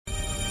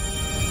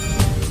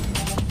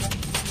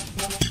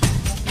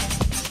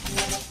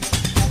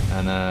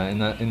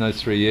And in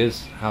those 3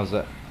 years,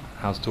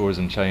 how's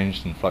tourism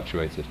changed and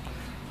fluctuated?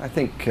 I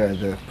think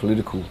the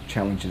political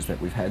challenges that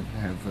we've had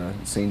have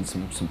seen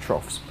some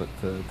troughs, but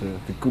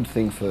the good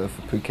thing for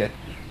Phuket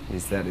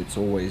is that it's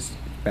always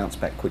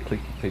bounced back quickly.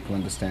 People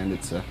understand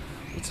it's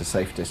a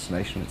safe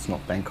destination, it's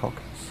not Bangkok.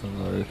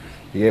 So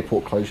the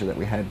airport closure that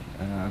we had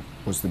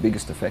was the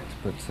biggest effect,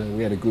 but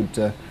we had a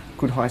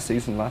good high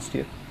season last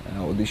year,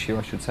 or this year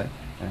I should say,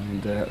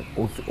 and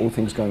all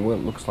things going well,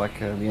 it looks like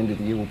the end of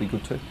the year will be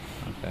good too.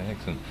 Okay,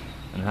 excellent.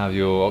 And how have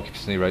your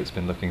occupancy rates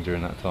been looking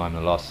during that time,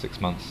 the last 6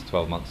 months,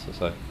 12 months or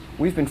so?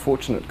 We've been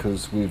fortunate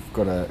because we've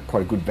got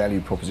quite a good value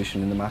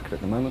proposition in the market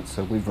at the moment,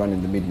 so we've run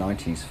in the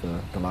mid-90s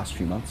for the last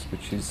few months,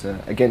 which is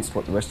against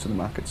what the rest of the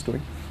market's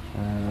doing.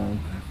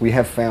 We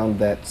have found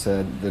that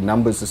the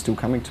numbers are still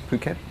coming to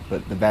Phuket,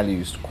 but the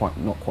value's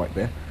not quite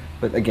there.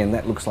 But again,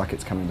 that looks like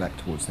it's coming back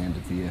towards the end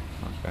of the year.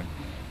 Okay.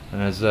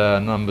 And as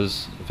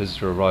numbers of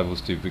visitor arrivals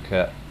to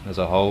Phuket as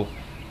a whole,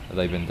 have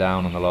they been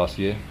down on the last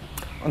year?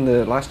 On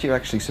the last year,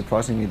 actually,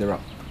 surprisingly, they're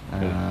up.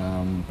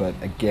 But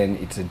again,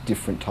 it's a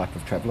different type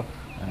of traveller,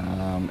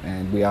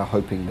 and we are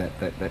hoping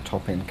that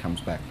top end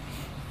comes back.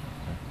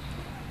 Okay.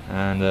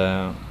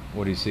 And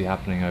what do you see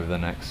happening over the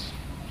next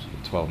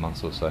 12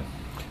 months or so?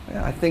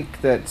 I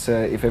think that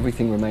if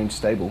everything remains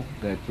stable,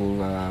 that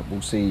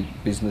we'll see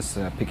business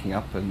picking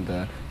up and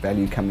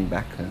value coming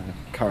back.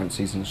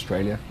 Currencies in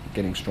Australia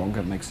getting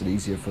stronger makes it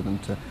easier for them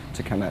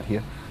to come out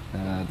here.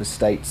 The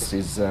States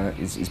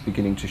is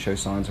beginning to show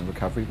signs of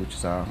recovery, which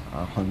is our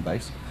home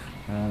base.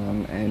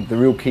 And the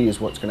real key is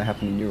what's going to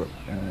happen in Europe.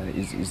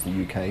 Is the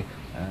UK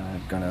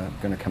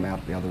going to come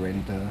out the other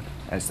end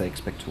as they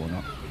expect to or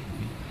not?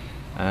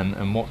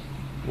 And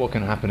what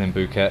can happen in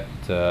Phuket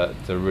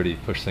to really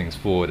push things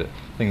forward?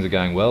 Things are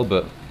going well,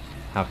 but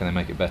how can they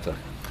make it better?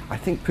 I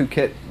think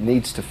Phuket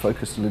needs to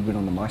focus a little bit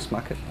on the MICE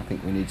market. I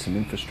think we need some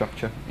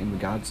infrastructure in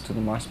regards to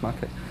the MICE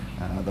market.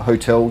 The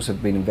hotels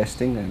have been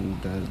investing,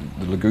 and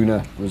the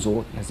Laguna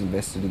Resort has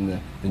invested in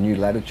the new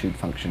Latitude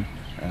function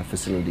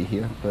facility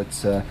here.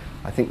 But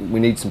I think we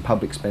need some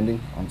public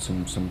spending on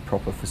some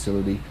proper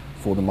facility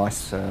for the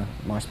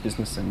MICE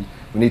business, and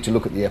we need to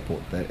look at the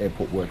airport. The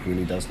airport work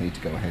really does need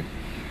to go ahead.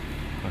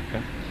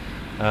 Okay.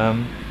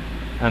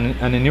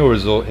 And in your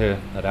resort here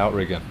at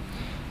Outrigger,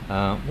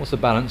 what's the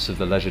balance of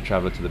the leisure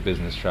traveller to the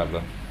business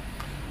traveller?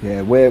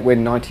 Yeah, we're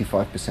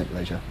 95%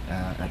 leisure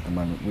at the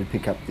moment. We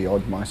pick up the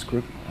odd MICE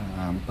group,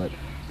 but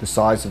the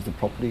size of the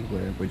property,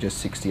 we're just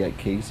 68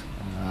 keys.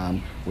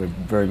 We're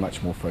very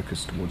much more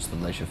focused towards the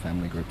leisure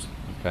family groups.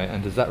 Okay,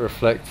 and does that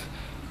reflect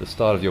the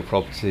style of your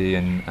property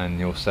and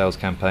your sales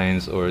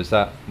campaigns, or is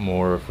that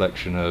more a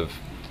reflection of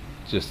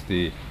just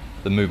the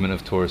movement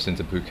of tourists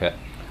into Phuket?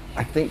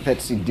 I think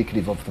that's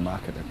indicative of the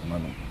market at the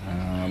moment,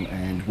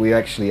 and we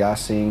actually are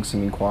seeing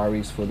some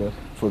inquiries for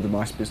the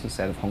MICE business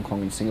out of Hong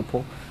Kong and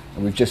Singapore,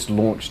 and we've just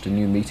launched a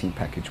new meeting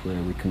package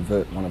where we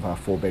convert one of our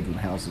 4-bedroom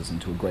houses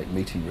into a great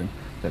meeting room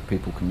that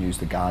people can use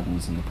the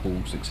gardens and the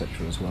pools,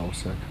 etc. as well.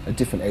 So a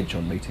different edge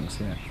on meetings,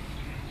 yeah.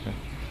 Okay.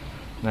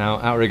 Now,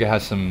 Outrigger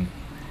has some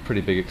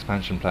pretty big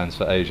expansion plans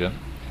for Asia.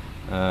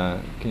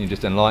 Can you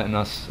just enlighten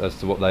us as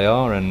to what they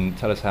are and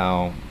tell us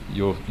how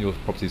your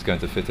property is going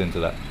to fit into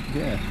that?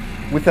 Yeah,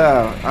 with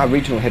our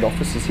regional head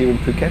office is here in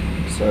Phuket,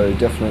 so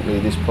definitely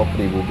this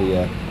property will be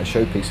a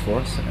showpiece for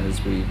us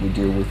as we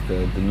deal with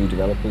the new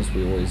developers.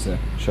 We always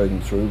show them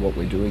through what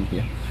we're doing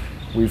here.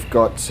 We've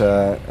got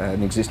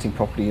an existing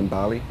property in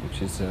Bali,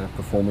 which is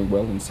performing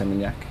well in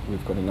Seminyak.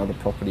 We've got another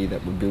property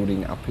that we're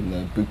building up in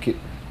the Phuket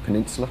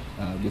Peninsula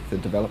with the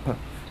developer.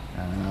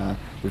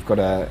 We've got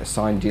a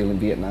signed deal in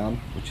Vietnam,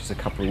 which is a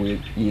couple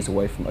of years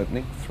away from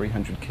opening,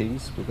 300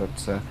 keys. We've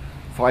got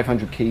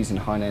 500 keys in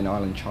Hainan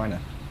Island, China,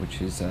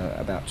 which is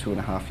about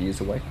 2.5 years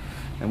away.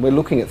 And we're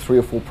looking at 3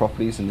 or 4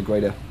 properties in the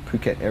greater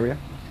Phuket area,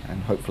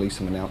 and hopefully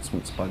some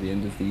announcements by the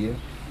end of the year.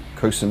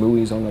 Koh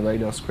Samui is on the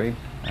radar screen,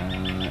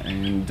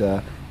 and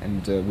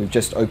we've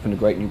just opened a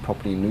great new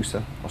property in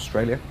Noosa,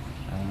 Australia.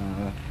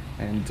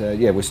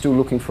 Yeah, we're still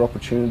looking for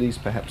opportunities,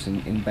 perhaps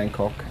in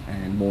Bangkok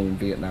and more in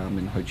Vietnam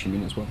and Ho Chi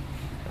Minh as well.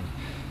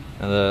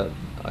 And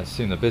I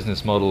assume the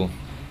business model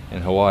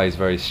in Hawaii is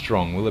very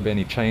strong. Will there be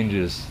any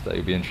changes that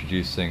you'll be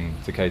introducing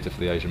to cater for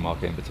the Asian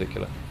market in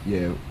particular?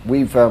 Yeah,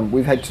 we've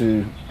had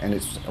to, and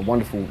it's a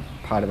wonderful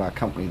part of our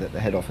company that the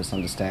head office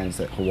understands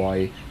that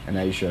Hawaii and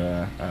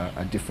Asia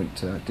are a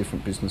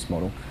different business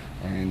model,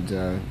 and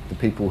the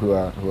people who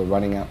are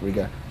running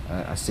Outrigger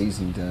are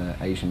seasoned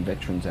Asian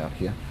veterans out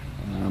here.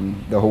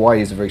 The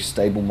Hawaii is a very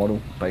stable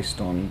model based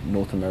on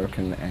North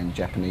American and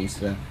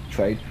Japanese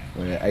trade,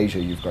 where Asia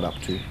you've got up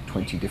to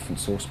 20 different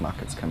source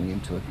markets coming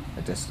into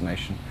a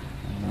destination.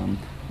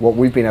 What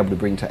we've been able to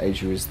bring to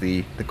Asia is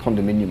the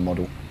condominium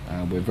model.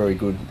 We're very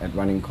good at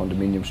running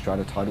condominium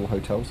strata title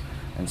hotels,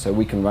 and so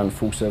we can run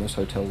full service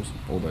hotels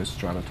or those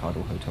strata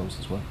title hotels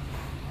as well.